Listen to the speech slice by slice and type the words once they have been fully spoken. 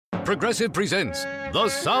Progressive presents The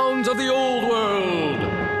Sounds of the Old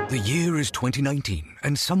World. The year is 2019,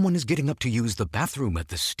 and someone is getting up to use the bathroom at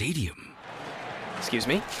the stadium. Excuse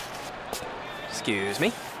me? Excuse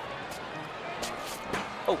me?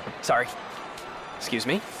 Oh, sorry. Excuse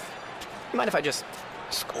me? Mind if I just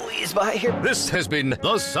squeeze by here? This has been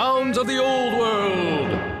The Sounds of the Old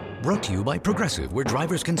World. Brought to you by Progressive, where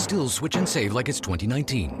drivers can still switch and save like it's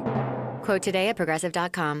 2019. Quote today at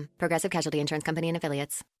Progressive.com. Progressive Casualty Insurance Company and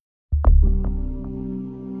Affiliates.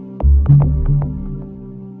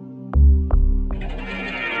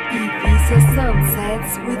 Ibiza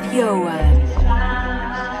Sunsets with Ioan.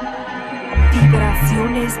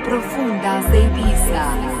 Vibraciones profundas de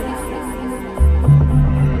Ibiza.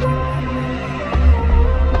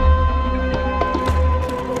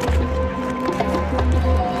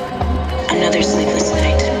 Another sleepless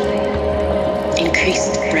night.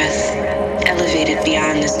 Increased breath, elevated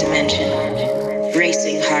beyond this dimension.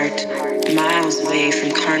 Racing heart, miles away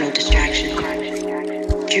from carnal distraction.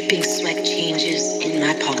 Dripping sweat changes in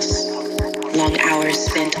my pulse. Long hours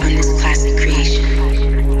spent on this classic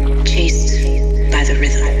creation. Chased by the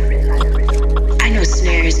rhythm. I know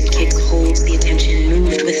snares and kicks holds the attention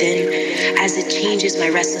moved within as it changes my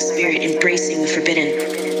restless spirit, embracing the forbidden.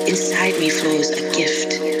 Inside me flows a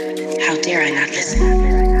gift. How dare I not listen?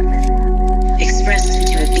 Expressed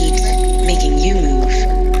into a beat, making you move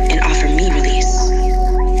and offer me release.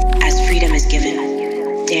 As freedom is given,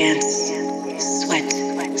 dance, sweat,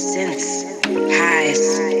 synths,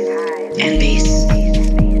 highs, and bass.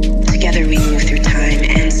 Together we move through time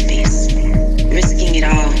and space, risking it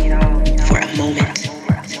all for a moment.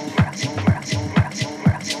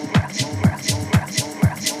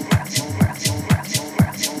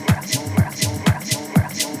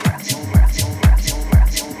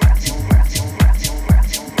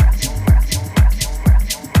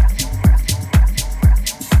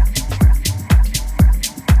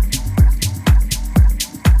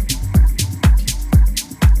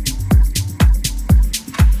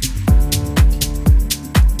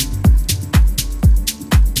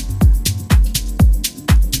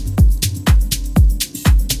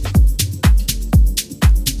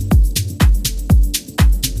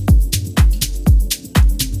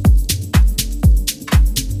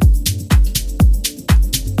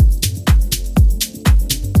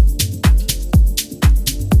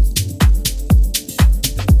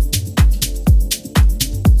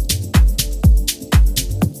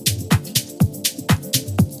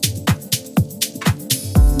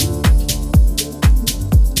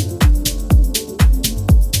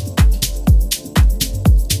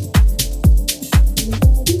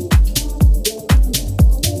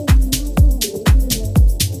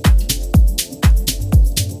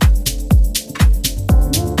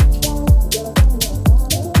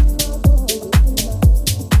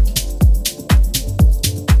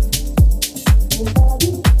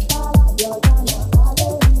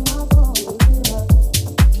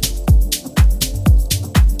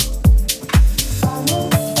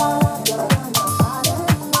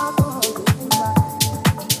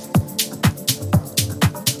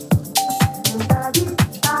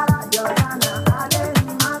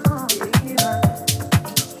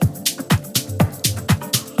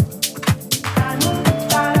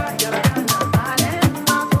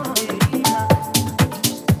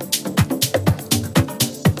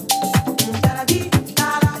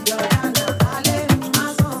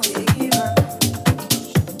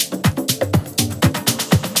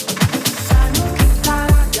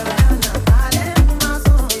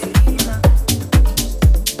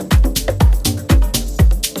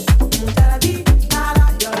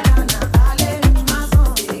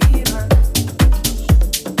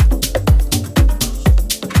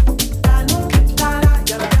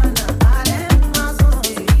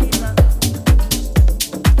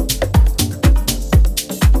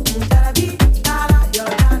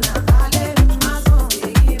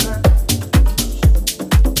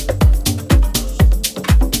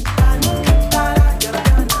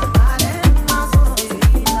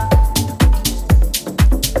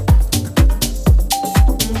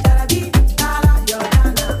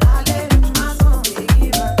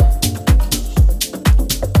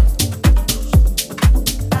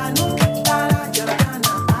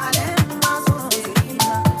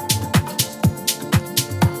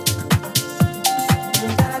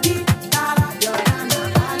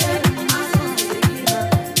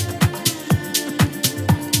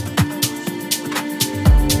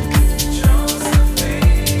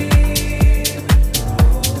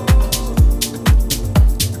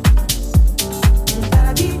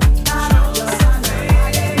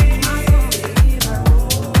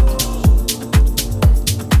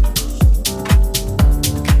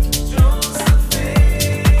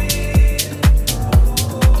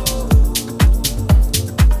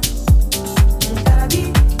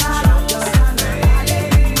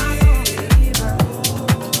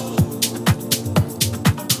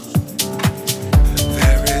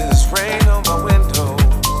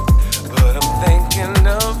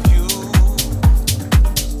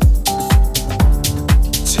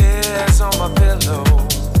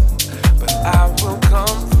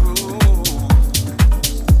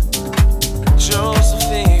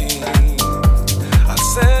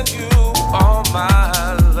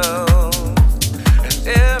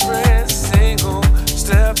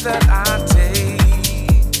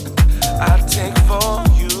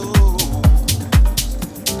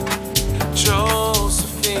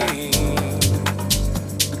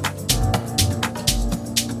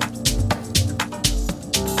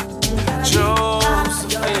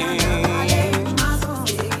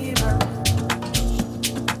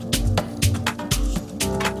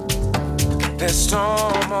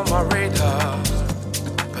 storm on my radar,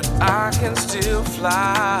 but I can still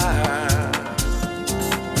fly.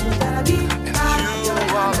 And you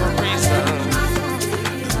are the reason,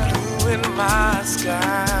 the blue in my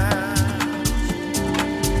sky.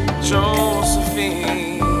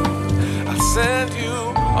 Josephine, I'll send you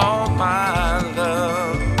all my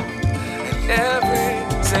love, and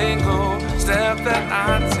every single step that I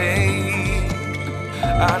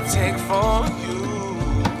take for you.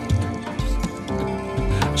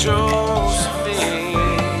 Josephine,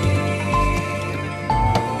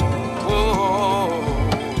 oh,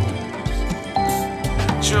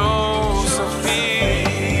 Josephine.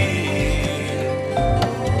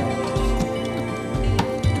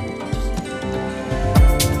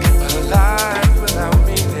 A life without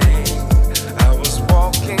meaning, I was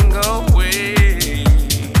walking away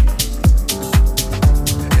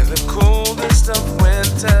in the coldest of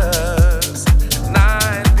winters.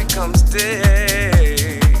 Night becomes day.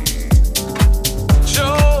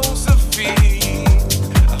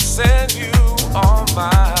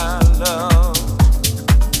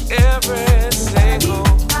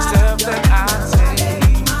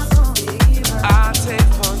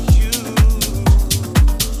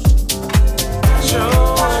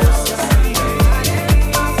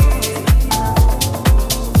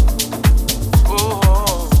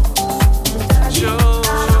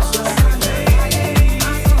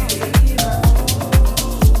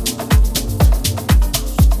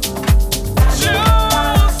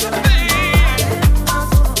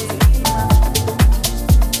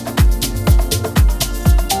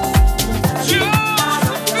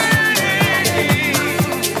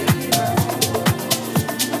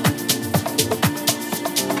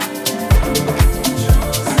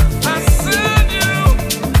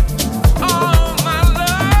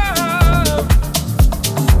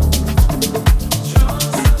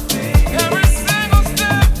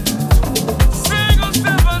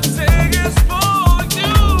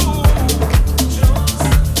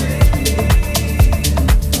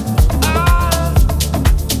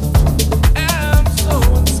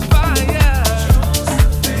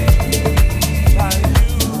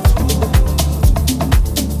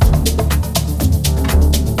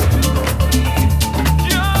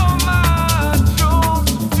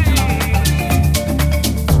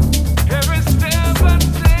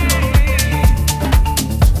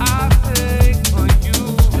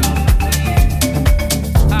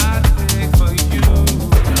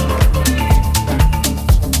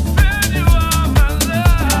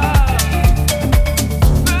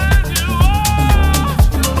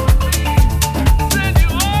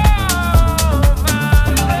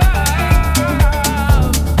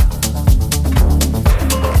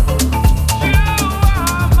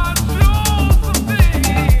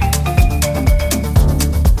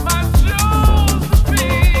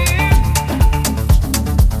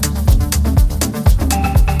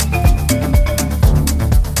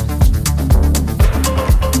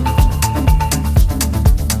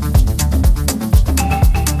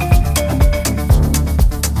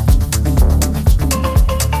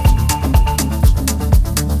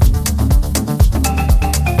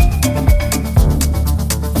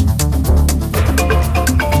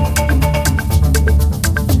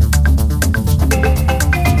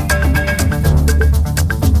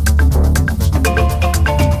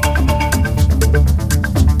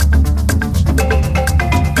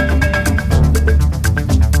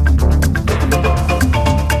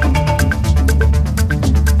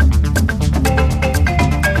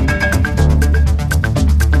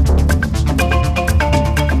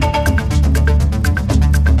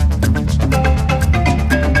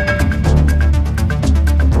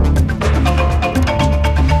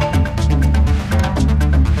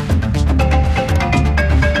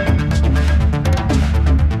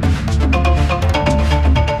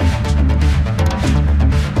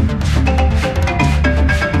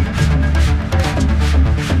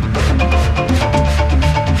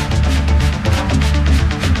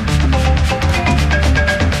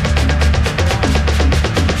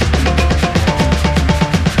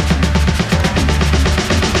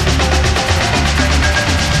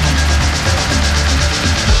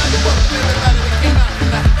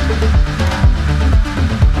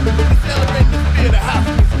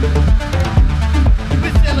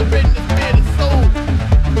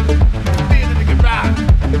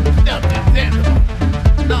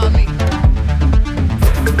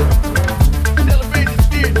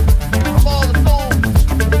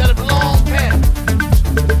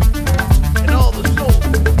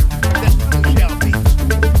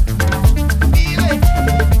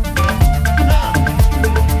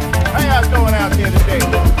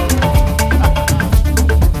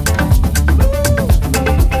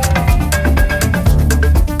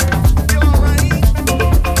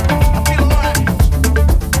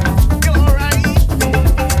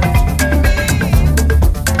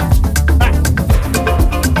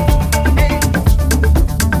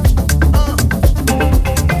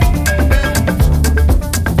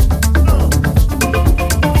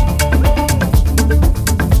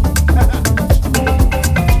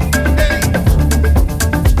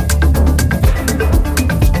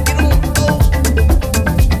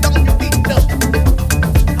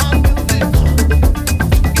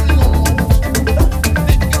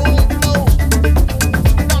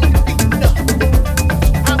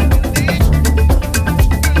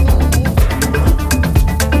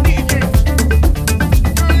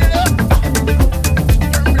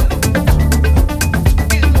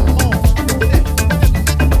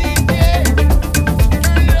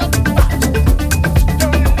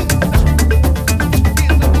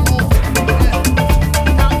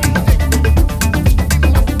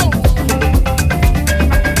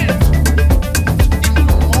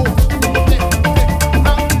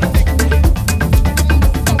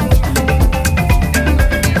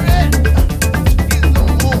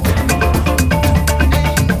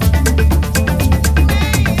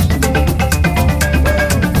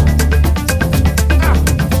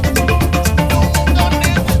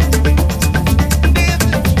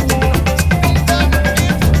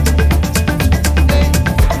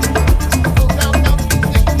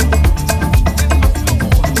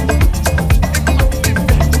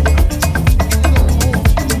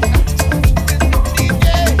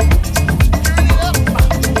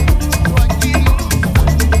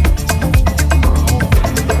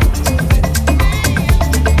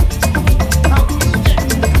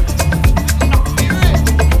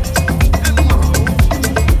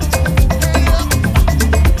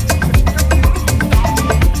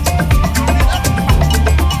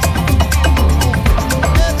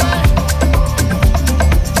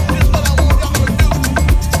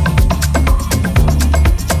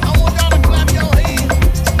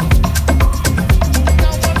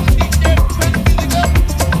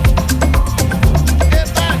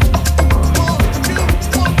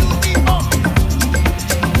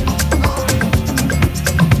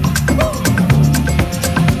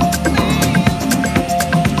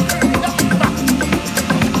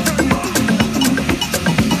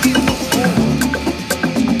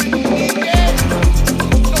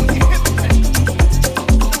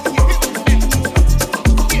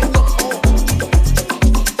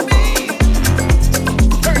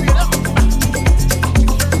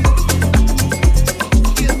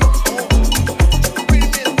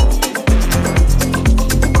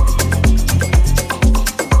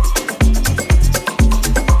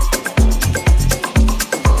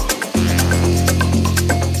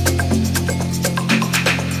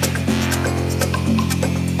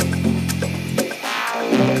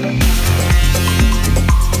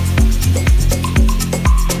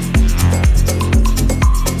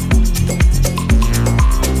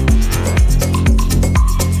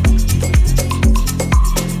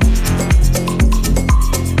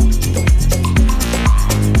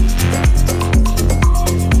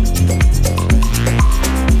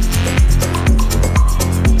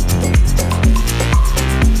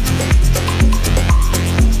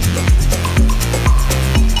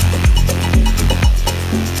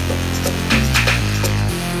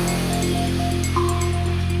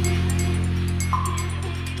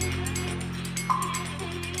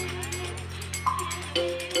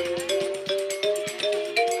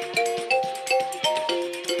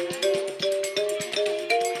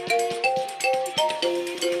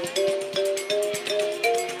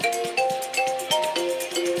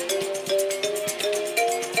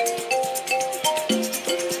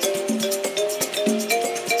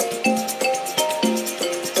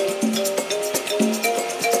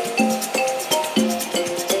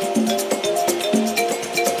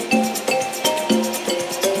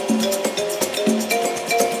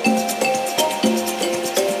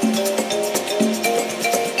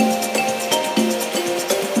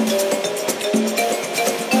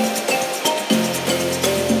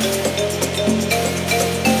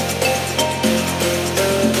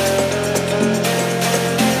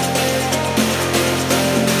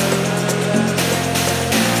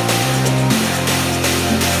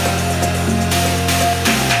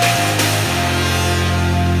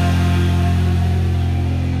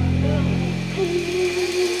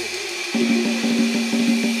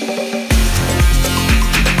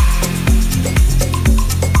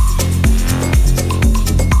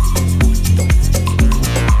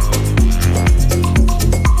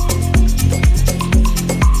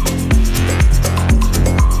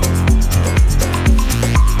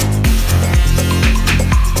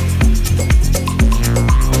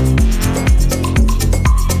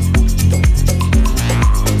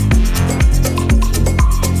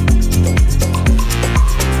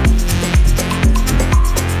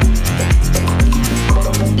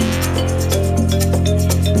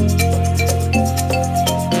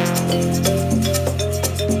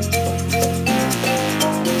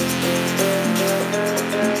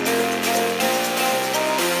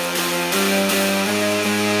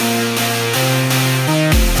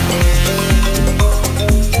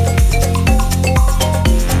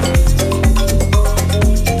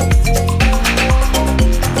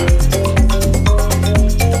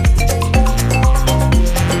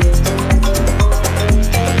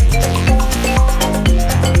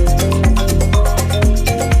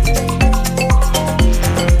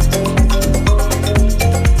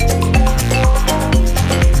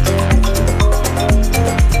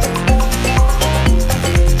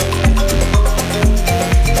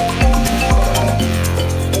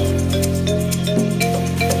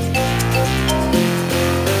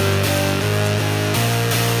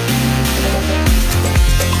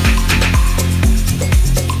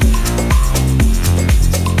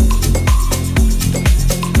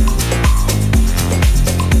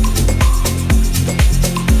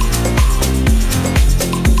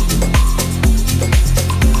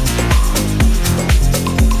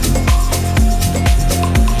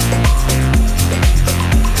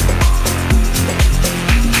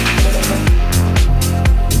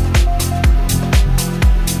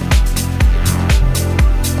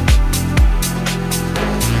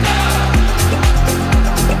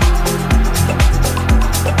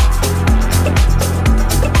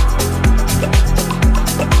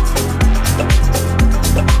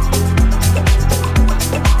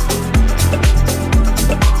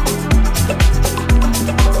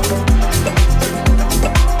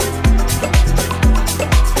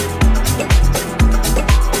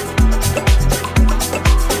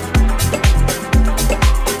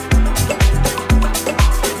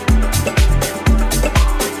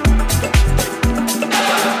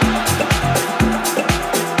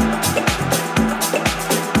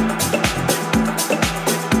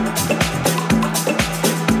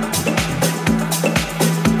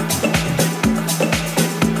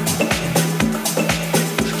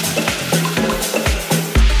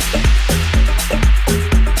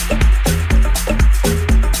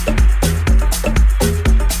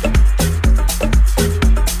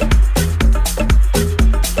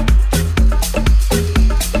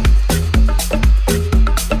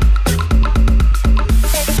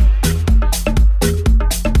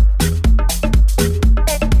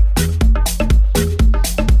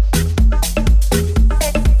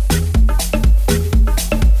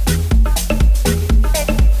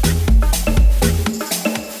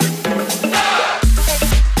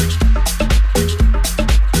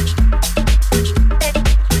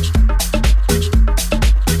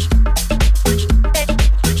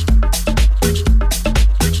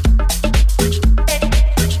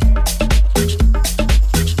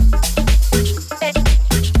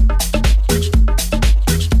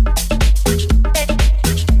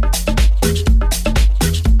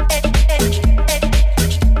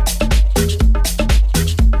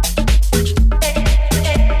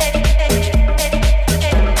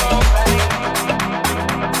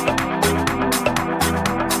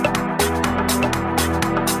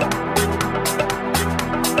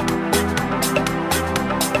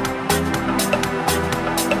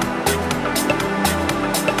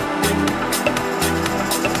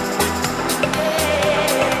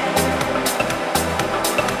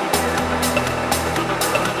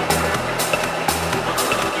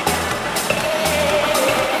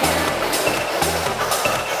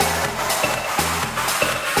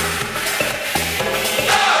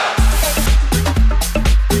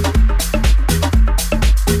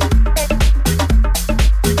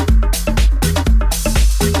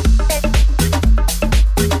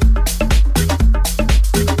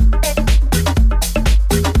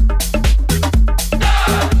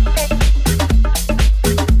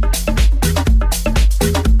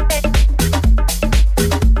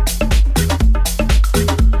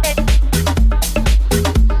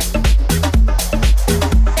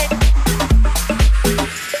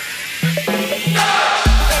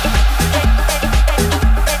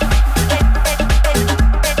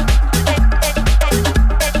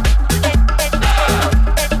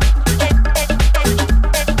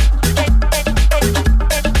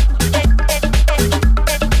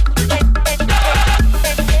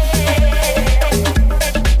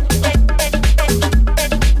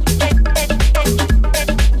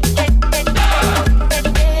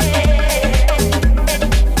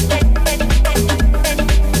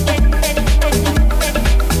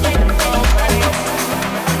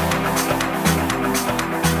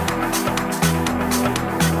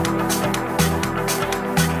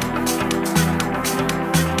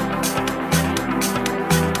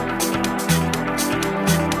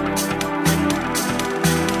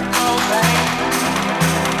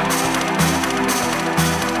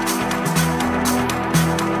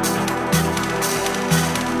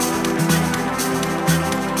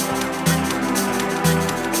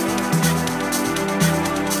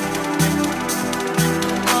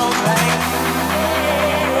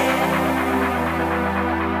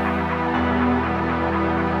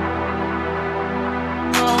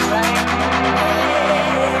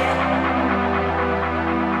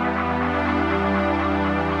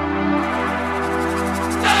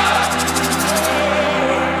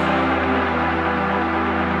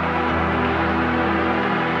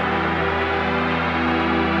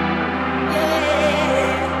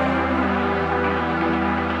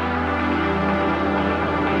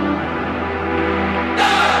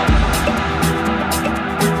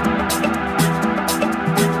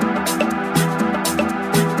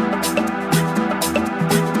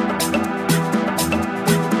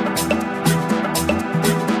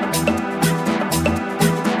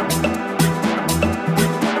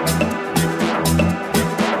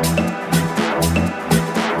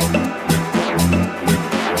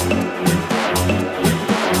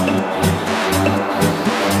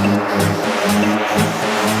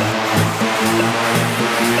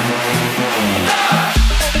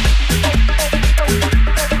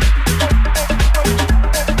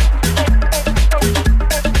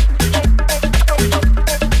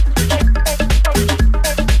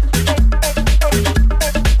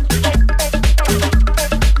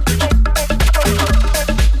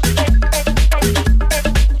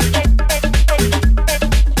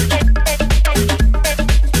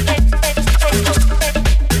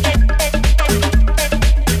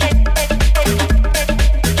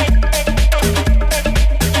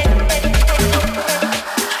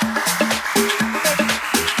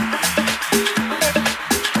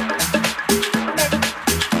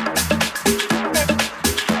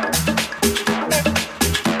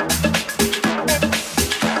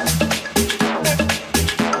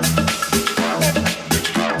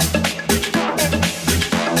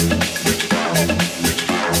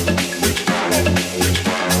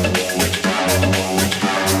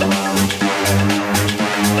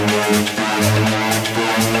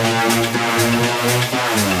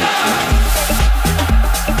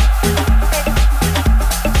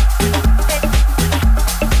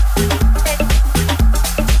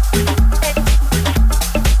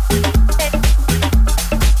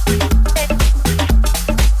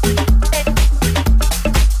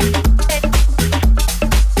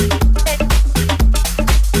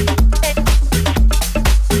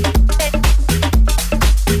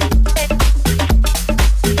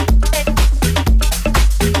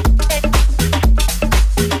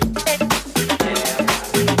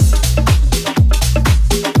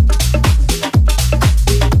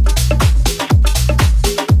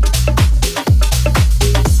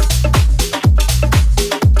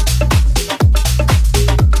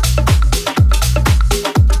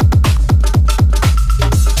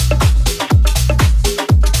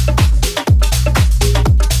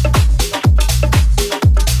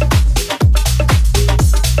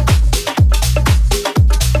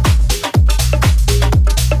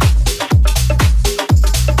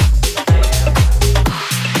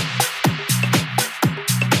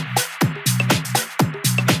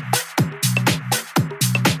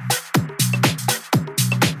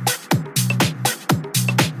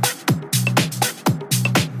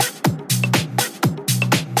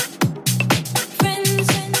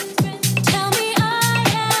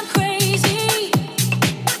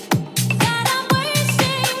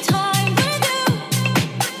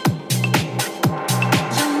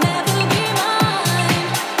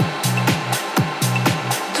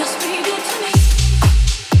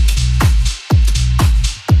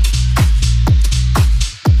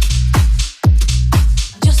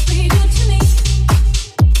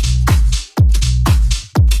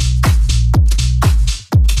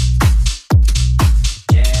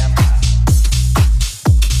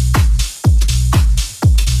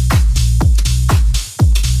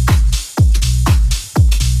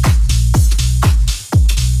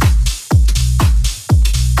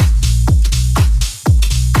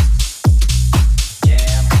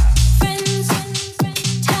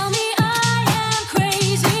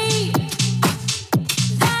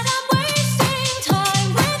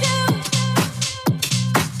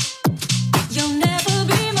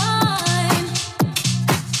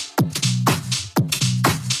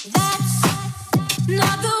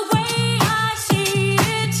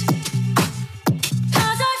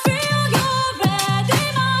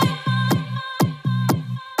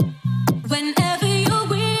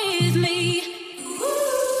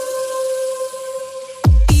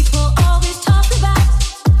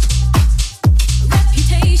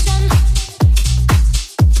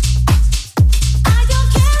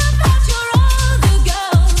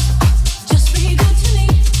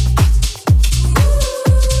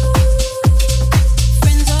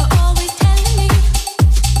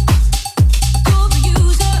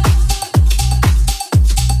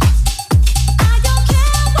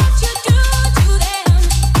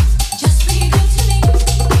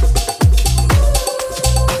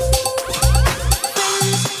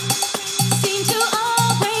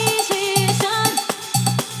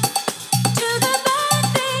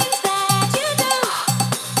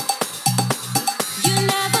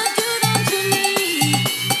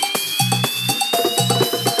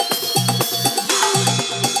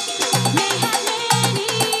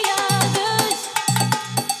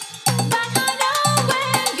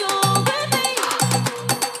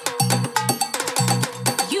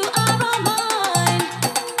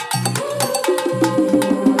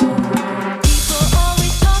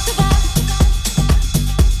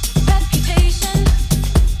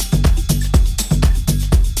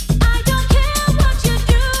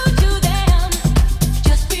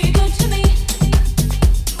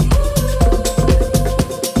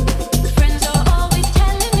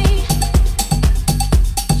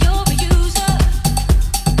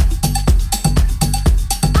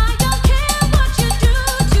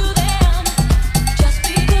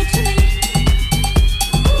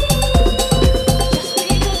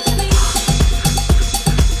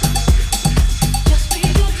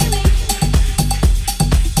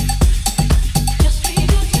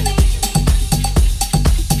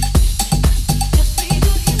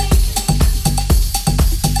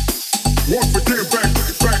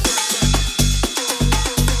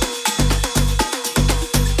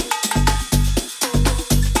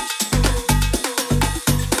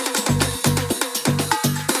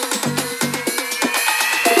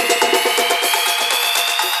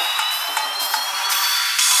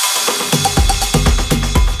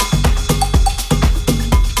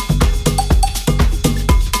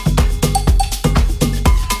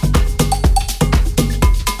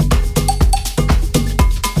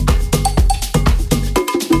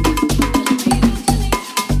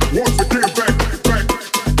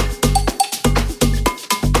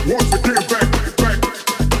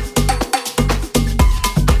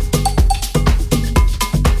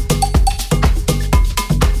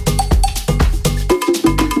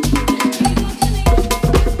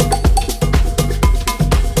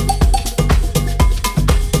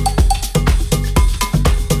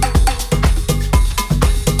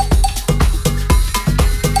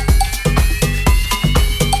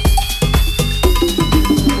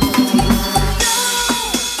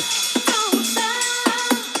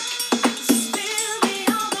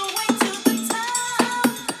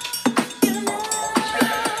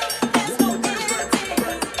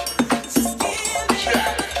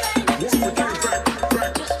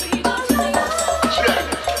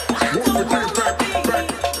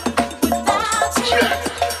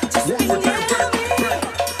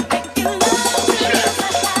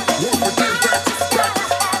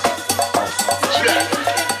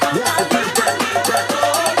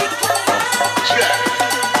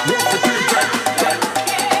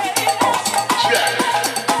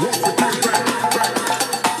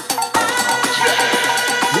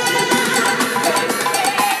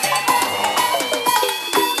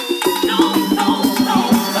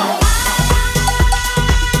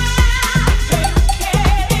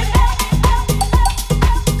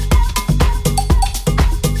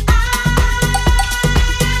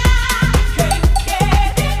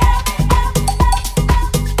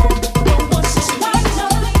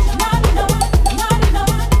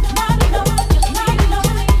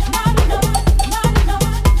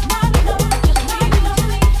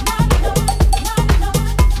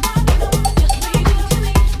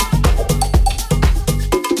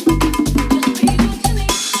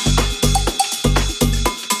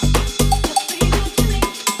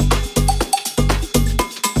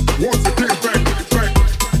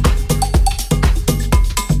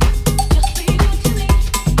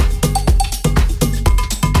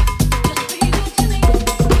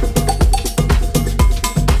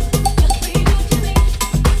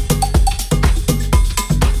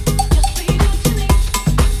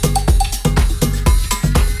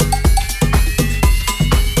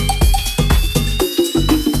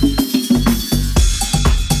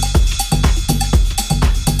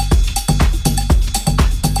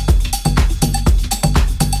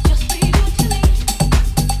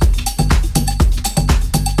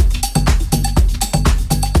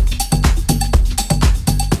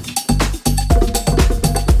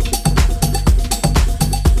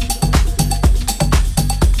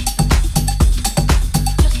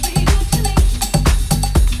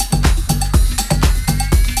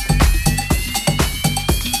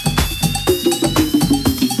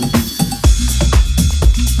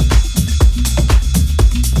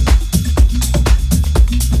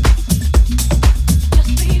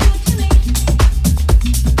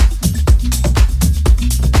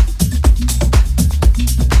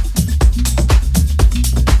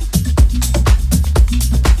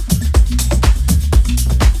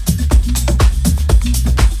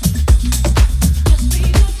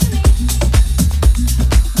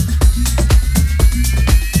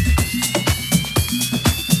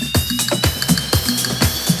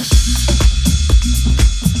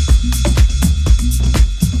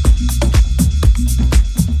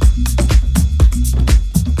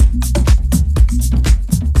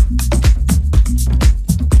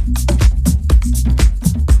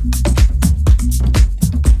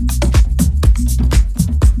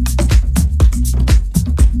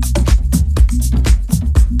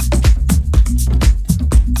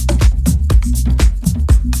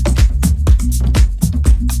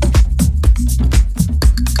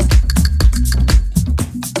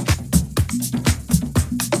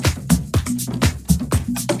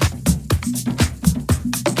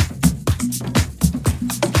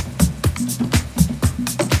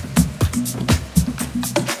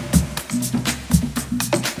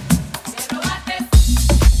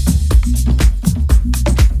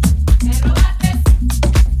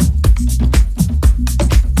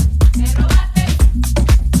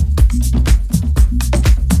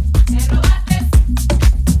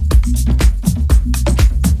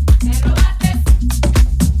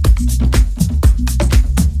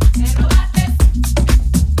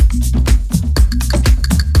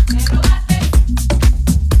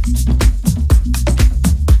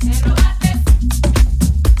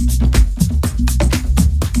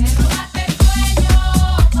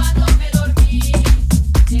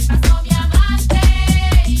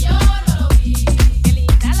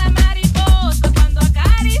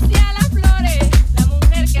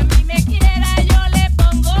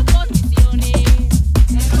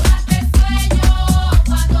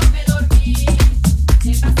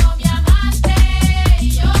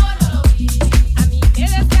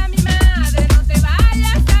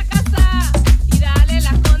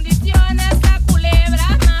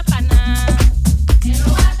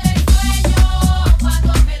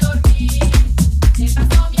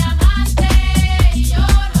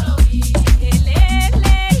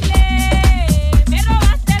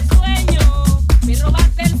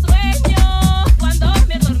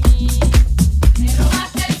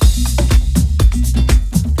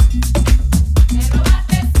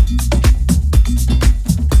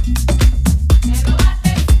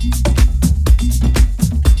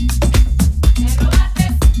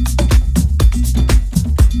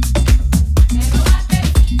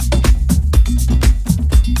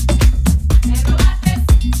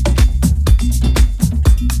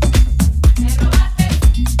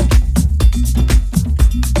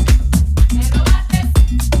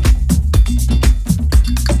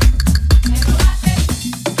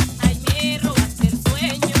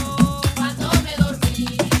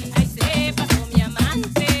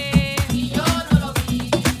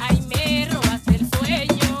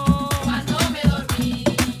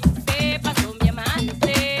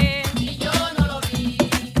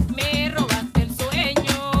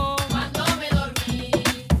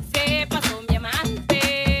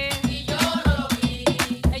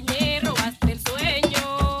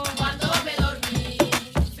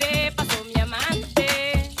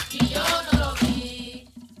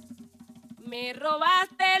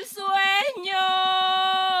 robaste el sueño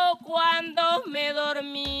cuando me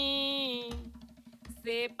dormí.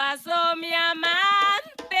 Se pasó mi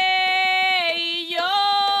amante y yo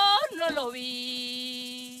no lo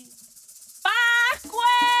vi. ¡Pascue!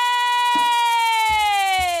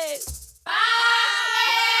 ¡Pascue!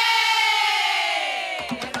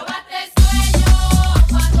 Me robaste el sueño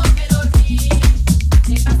cuando me dormí.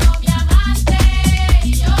 Se pasó mi amante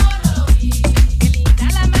y yo no lo vi. Qué linda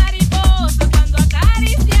la mariposa cuando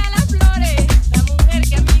acaricia las flores. La mujer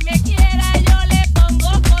que a mí me quiera yo le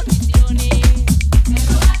pongo condiciones. Me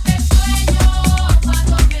robaste el sueño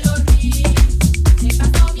cuando me dormí. Se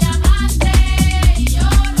pasó mi amante y yo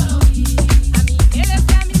no lo vi. A mí me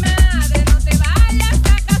decía mi madre, no te vayas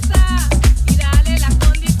a casar y dale las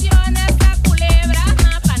condiciones a culebra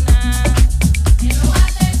mapaná. Me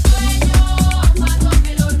robaste el sueño cuando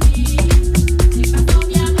me dormí. Se pasó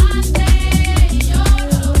mi amante y yo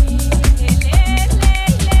no lo vi.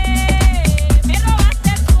 Me robaste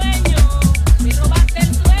el sueño cuando me dormí. Me robaste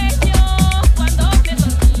el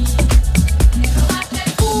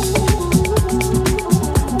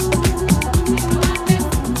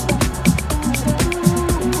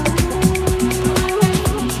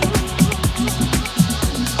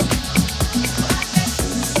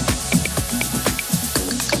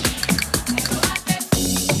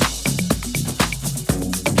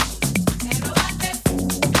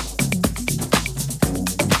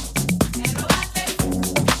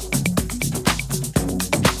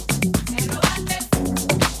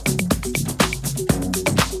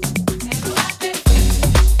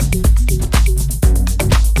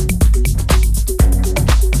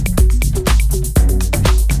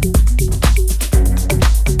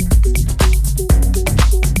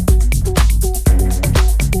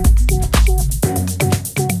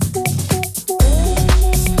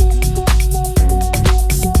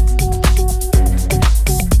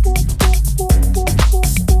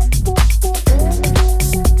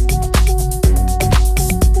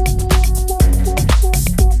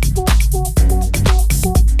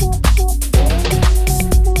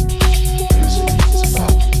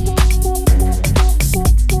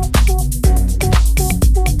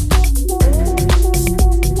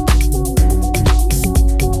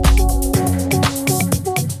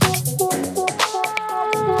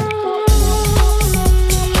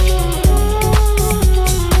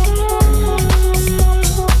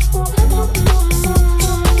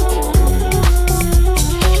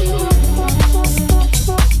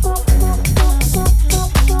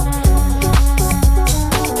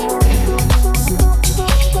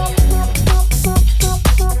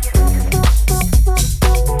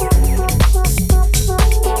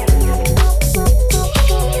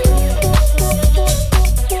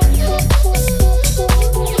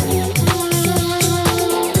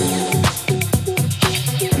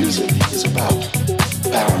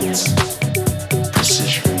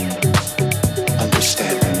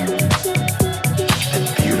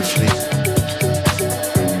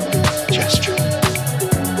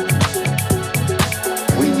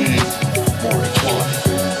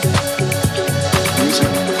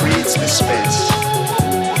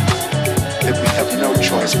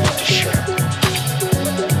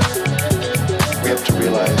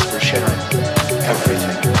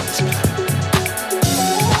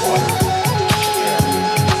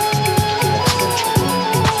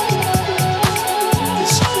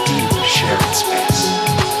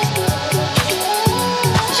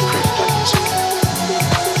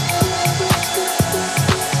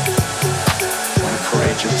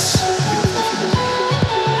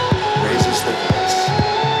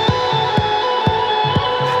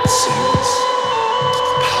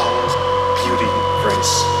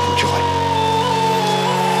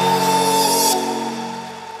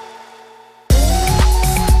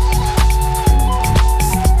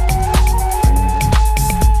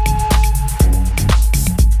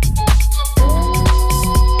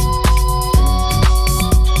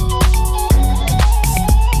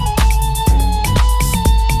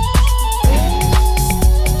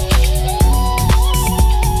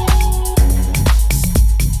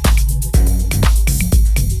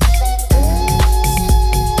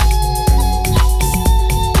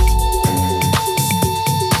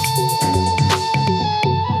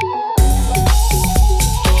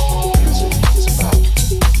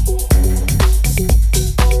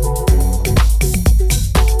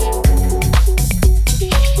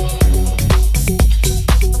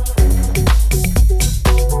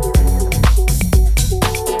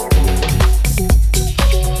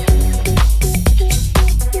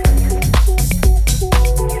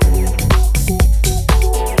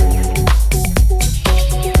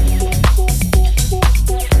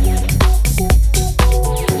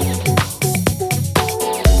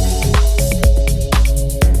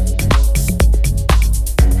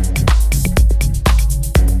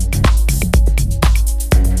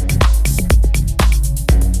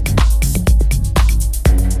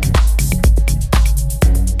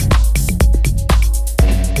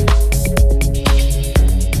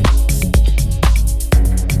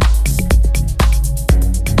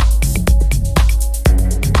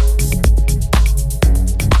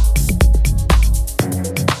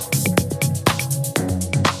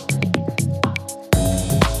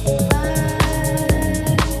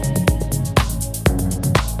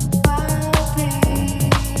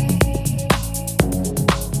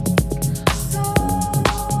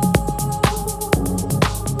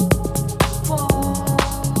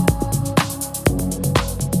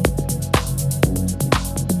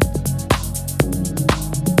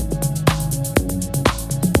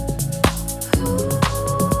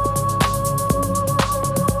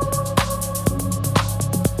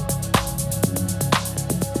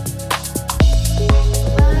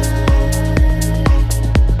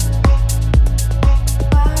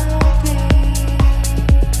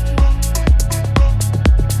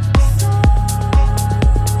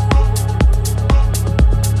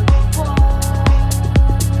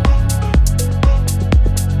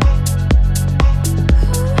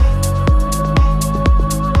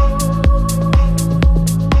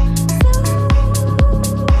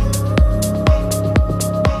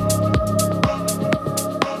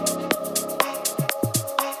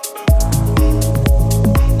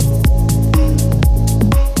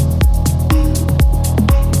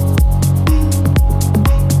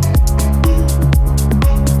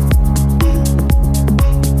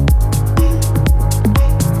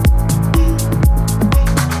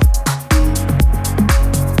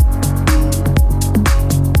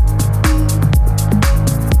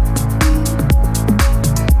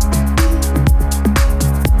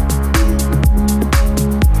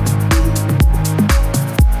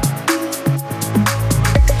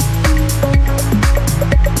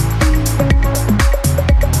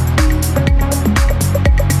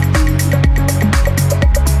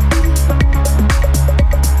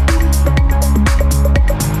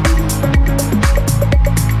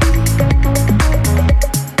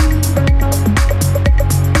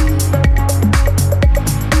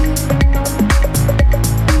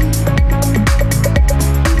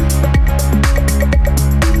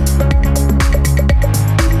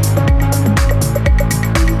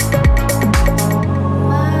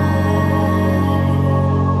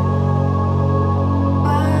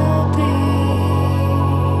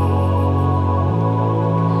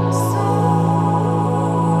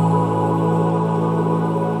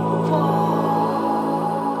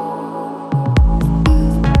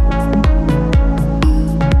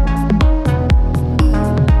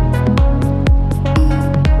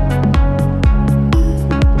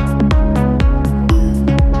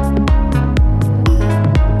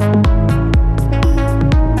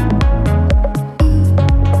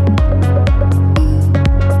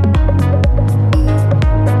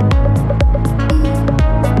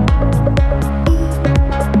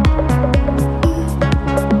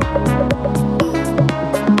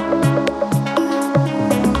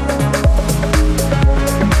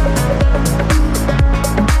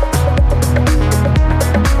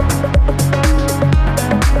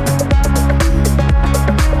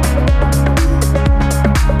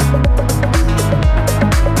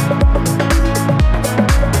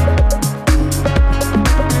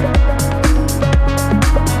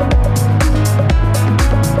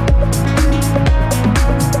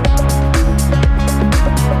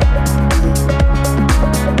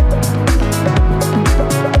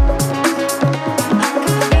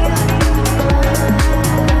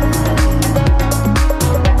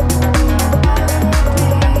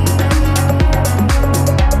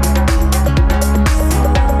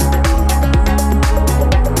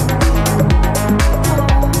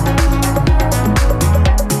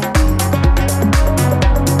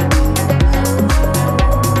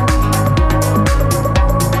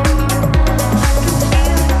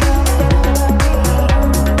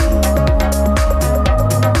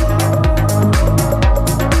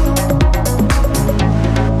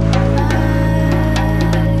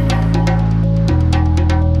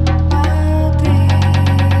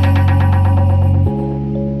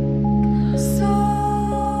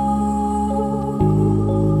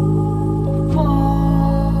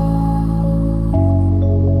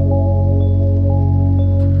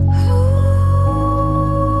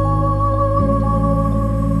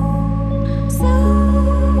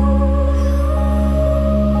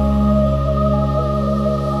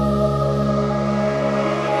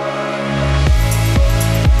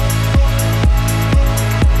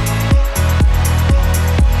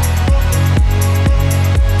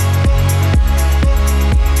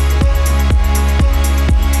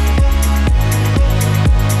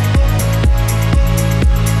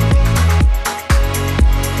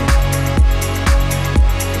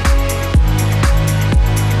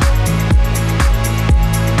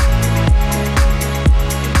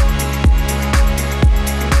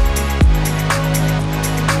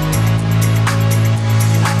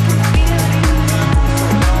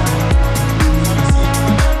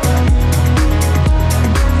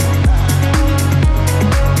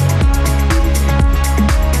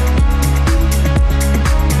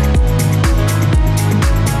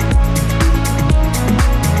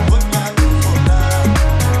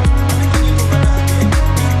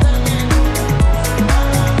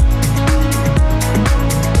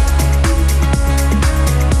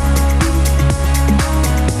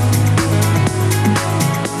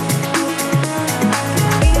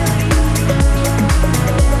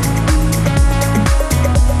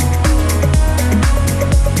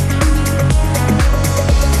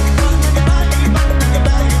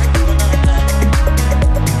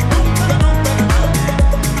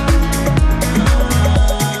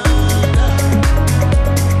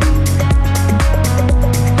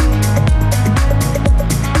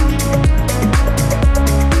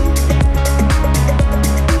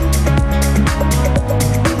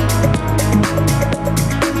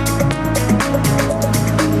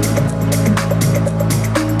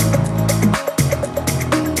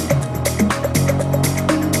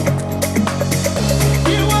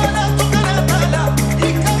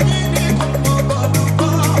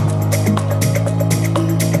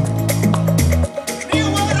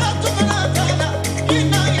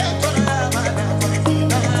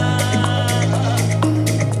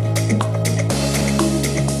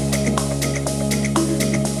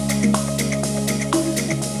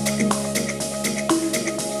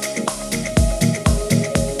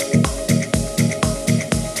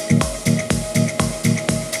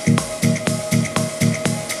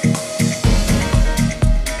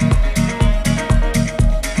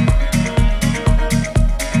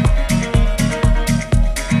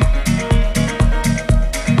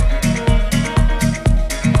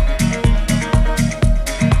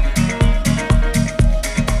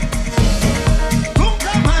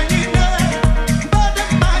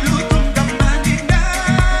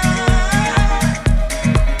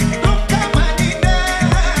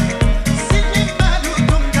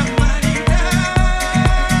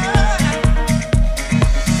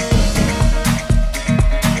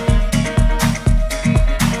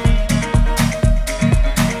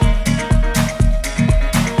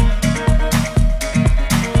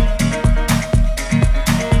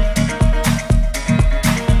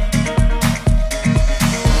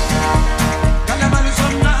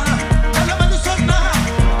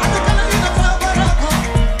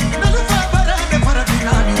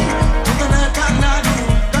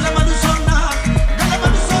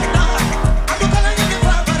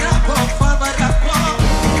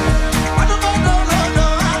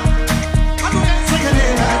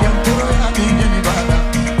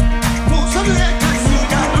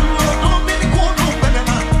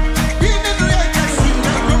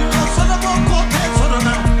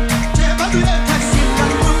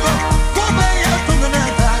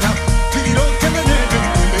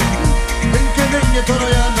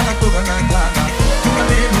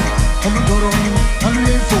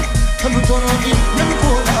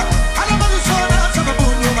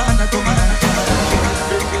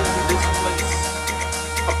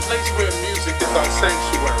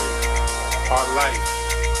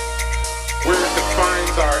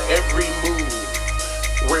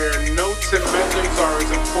Basic methods are as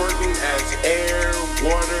important as air,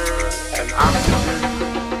 water, and oxygen.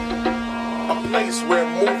 A place where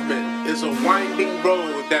movement is a winding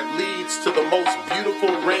road that leads to the most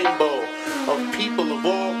beautiful rainbow of people of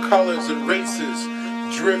all colors and races,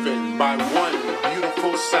 driven by one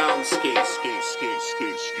beautiful soundscape.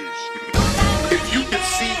 If you can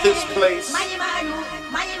see this place,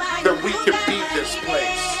 then we can be this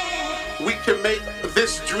place. We can make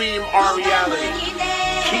this dream our reality.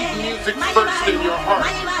 Keep music first in your heart.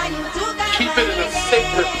 Keep it in a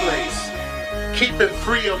sacred place. Keep it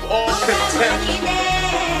free of all contempt,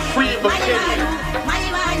 free of opinion.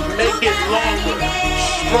 Make it longer,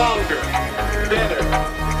 stronger, better,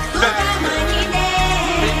 faster.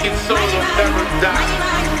 Make it so it'll never die.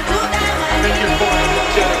 Make it for every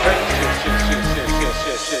generation.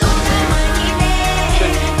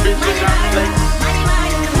 Can you vision our place?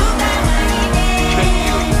 Can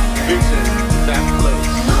you vision that place?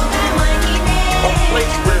 A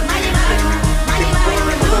place where music is more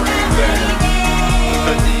important than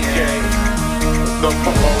the DJ, the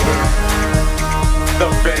promoter, the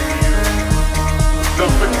venue, the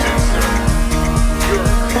producer.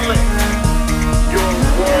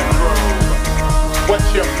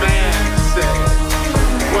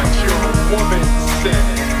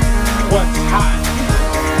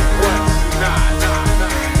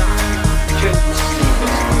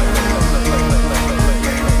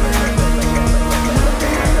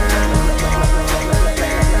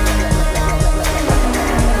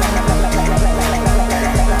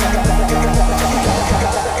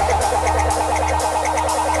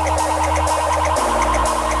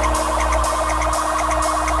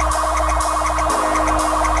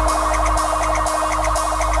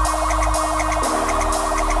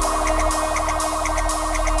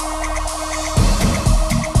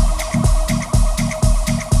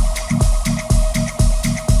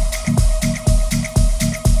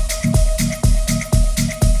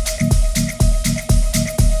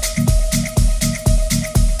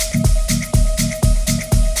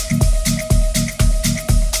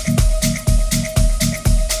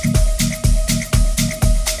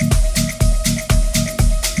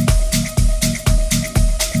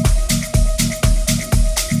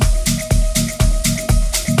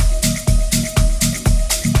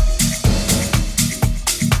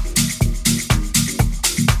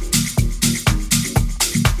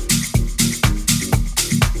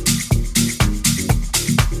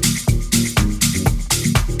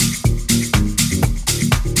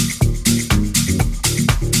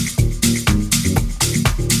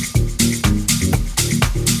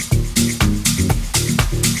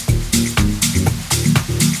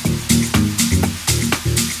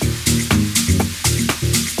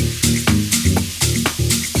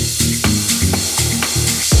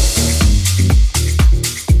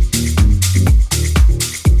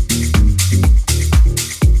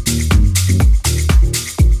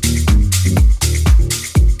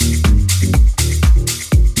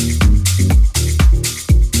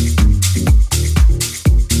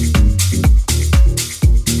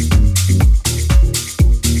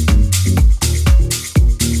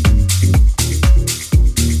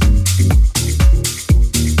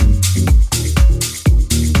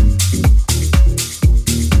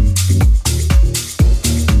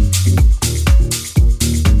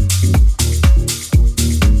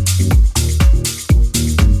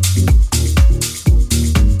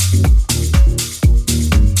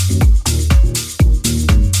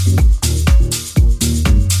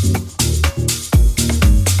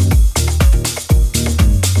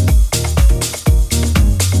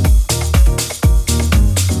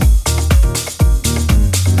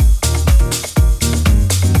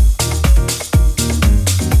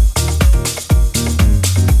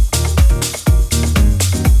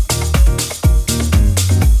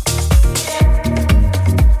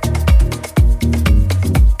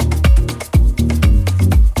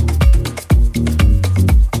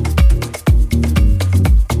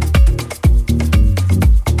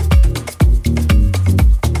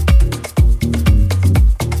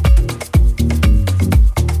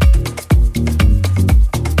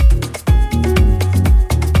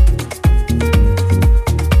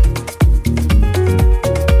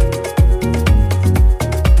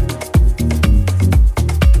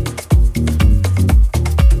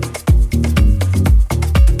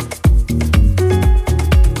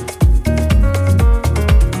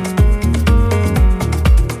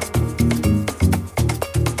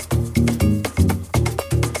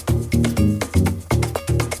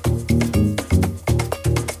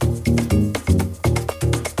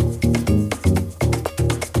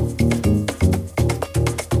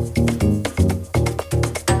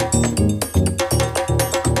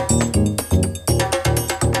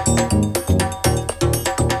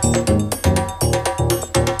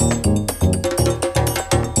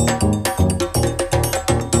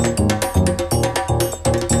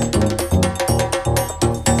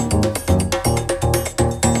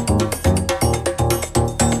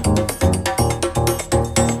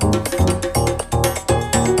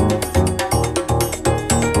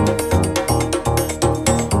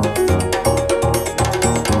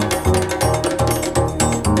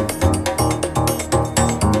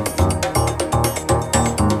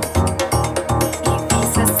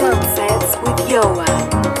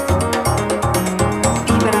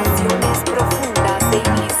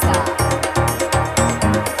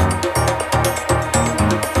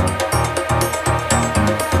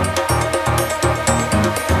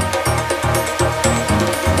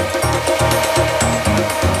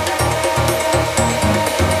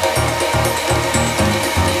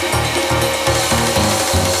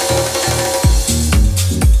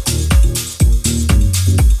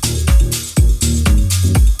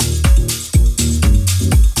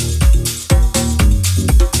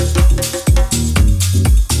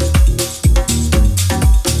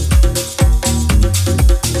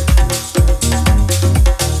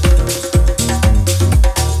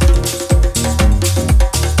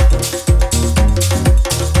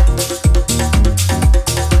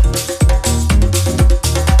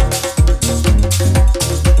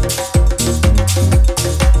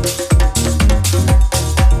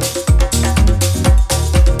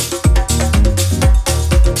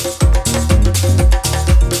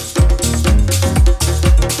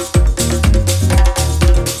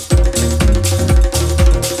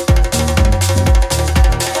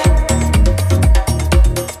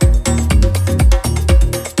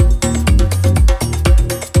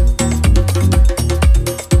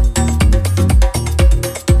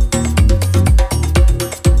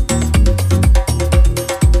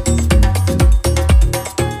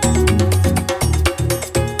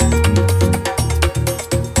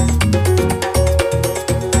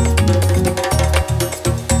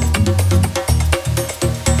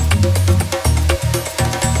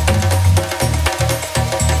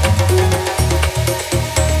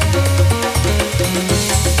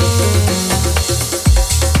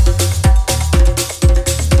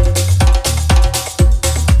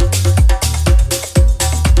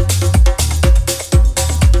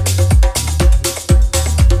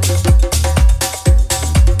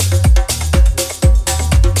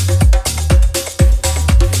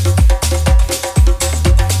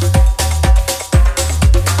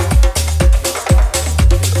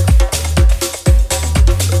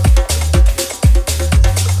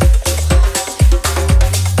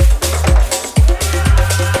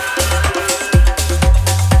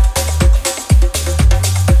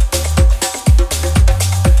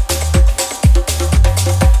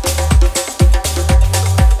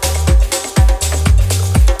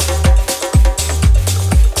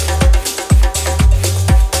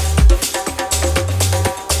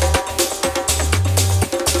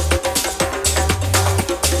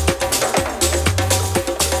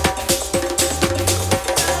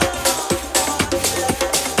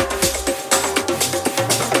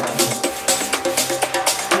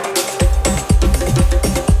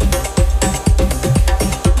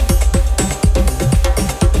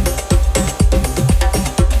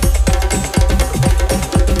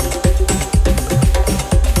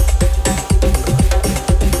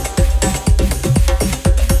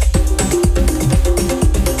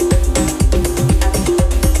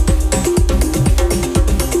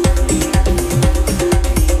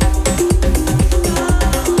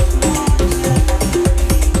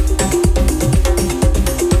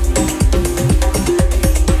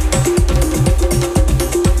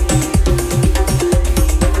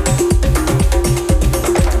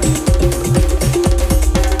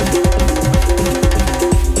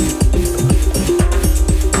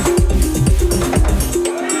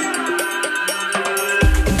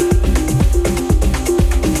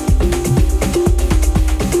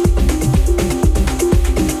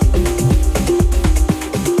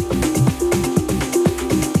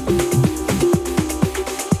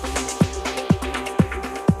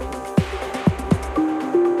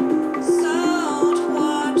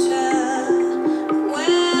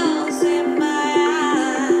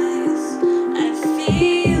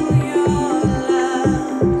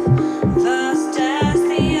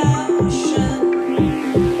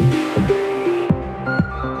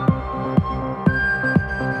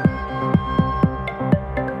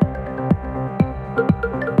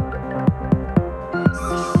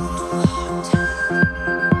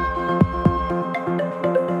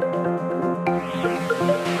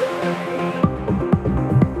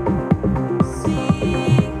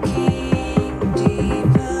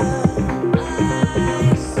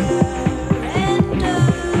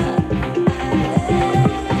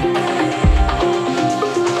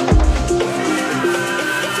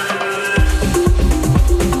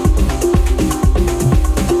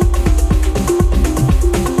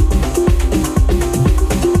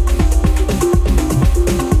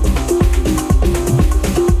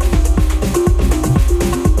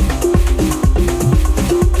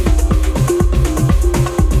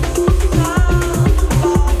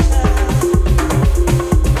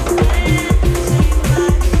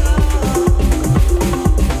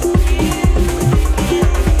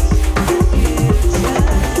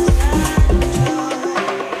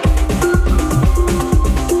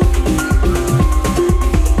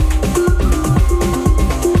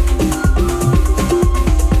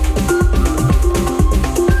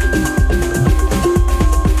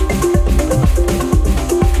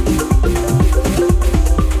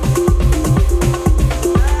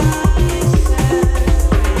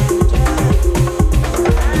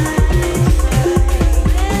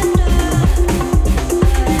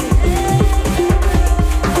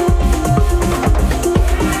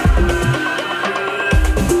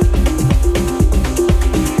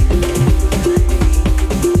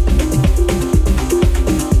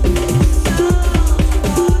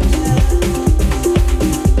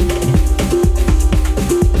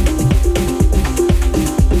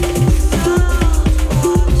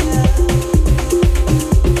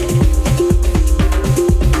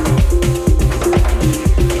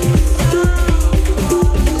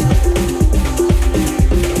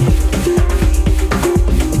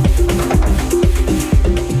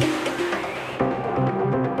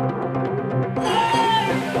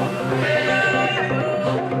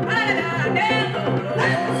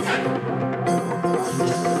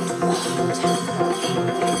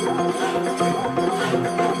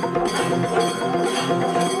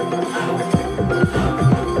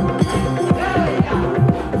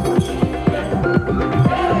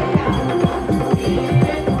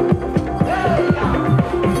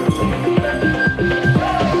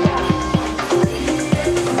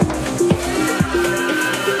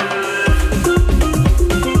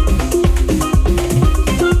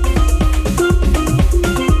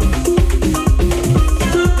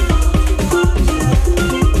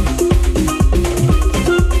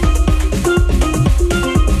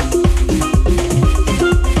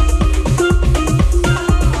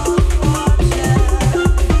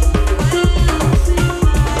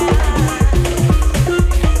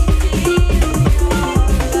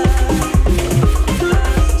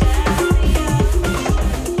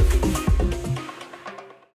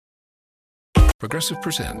 Progressive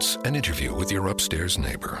presents an interview with your upstairs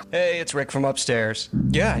neighbor. Hey, it's Rick from upstairs.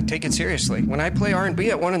 Yeah, I take it seriously. When I play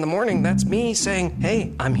R&B at 1 a.m, that's me saying,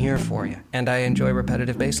 hey, I'm here for you. And I enjoy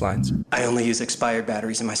repetitive bass lines. I only use expired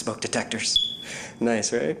batteries in my smoke detectors.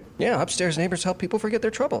 Nice, right? Yeah, upstairs neighbors help people forget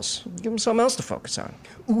their troubles. Give them something else to focus on.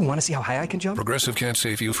 Ooh, want to see how high I can jump? Progressive can't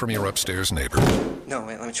save you from your upstairs neighbor. No,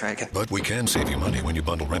 wait, let me try again. But we can save you money when you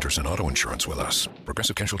bundle renters and auto insurance with us.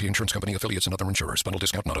 Progressive Casualty Insurance Company, affiliates, and other insurers. Bundle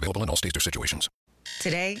discount not available in all states or situations.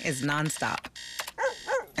 Today is nonstop.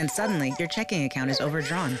 And suddenly, your checking account is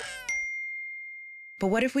overdrawn. But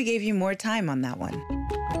what if we gave you more time on that one?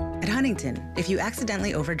 At Huntington, if you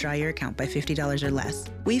accidentally overdraw your account by $50 or less,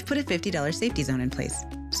 we've put a $50 safety zone in place,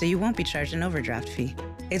 so you won't be charged an overdraft fee.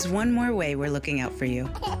 It's one more way we're looking out for you,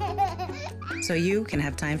 so you can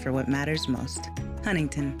have time for what matters most.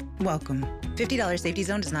 Huntington, welcome. $50 safety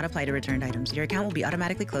zone does not apply to returned items. Your account will be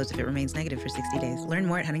automatically closed if it remains negative for 60 days. Learn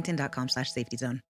more at huntington.com/safety zone.